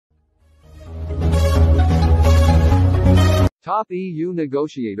Top EU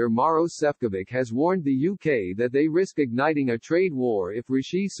negotiator Maros Sefcovic has warned the UK that they risk igniting a trade war if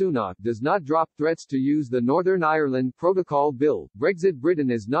Rishi Sunak does not drop threats to use the Northern Ireland Protocol Bill. Brexit.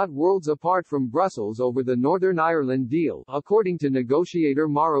 Britain is not worlds apart from Brussels over the Northern Ireland deal, according to negotiator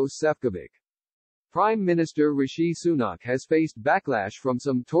Maros Sefcovic. Prime Minister Rishi Sunak has faced backlash from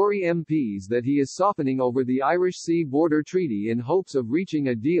some Tory MPs that he is softening over the Irish Sea border treaty in hopes of reaching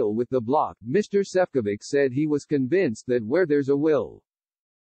a deal with the bloc. Mr. Sefcovic said he was convinced that where there's a will,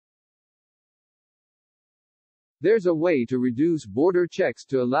 there's a way to reduce border checks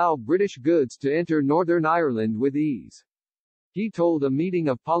to allow British goods to enter Northern Ireland with ease. He told a meeting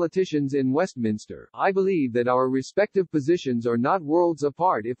of politicians in Westminster, "I believe that our respective positions are not worlds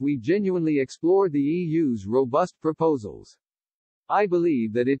apart if we genuinely explore the EU's robust proposals. I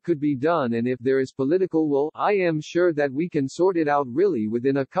believe that it could be done, and if there is political will, I am sure that we can sort it out really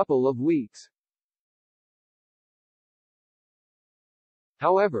within a couple of weeks."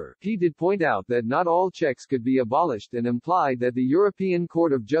 However, he did point out that not all checks could be abolished and implied that the European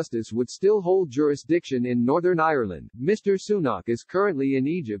Court of Justice would still hold jurisdiction in Northern Ireland. Mr. Sunak is currently in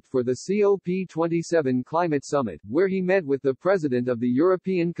Egypt for the COP27 climate summit, where he met with the President of the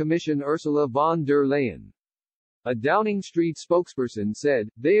European Commission Ursula von der Leyen. A Downing Street spokesperson said,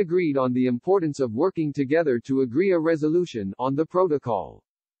 "They agreed on the importance of working together to agree a resolution on the protocol."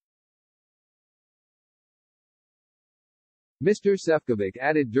 Mr. Sefcovic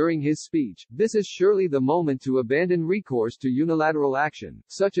added during his speech, "This is surely the moment to abandon recourse to unilateral action,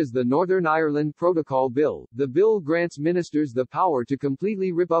 such as the Northern Ireland Protocol Bill. The bill grants ministers the power to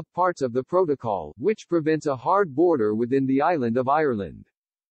completely rip up parts of the protocol, which prevents a hard border within the island of Ireland."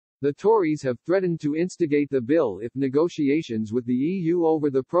 The Tories have threatened to instigate the bill if negotiations with the EU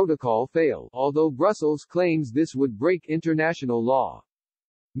over the protocol fail, although Brussels claims this would break international law.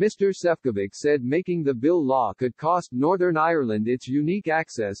 Mr. Sefcovic said making the bill law could cost Northern Ireland its unique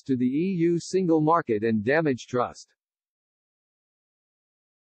access to the EU's single market and damage trust.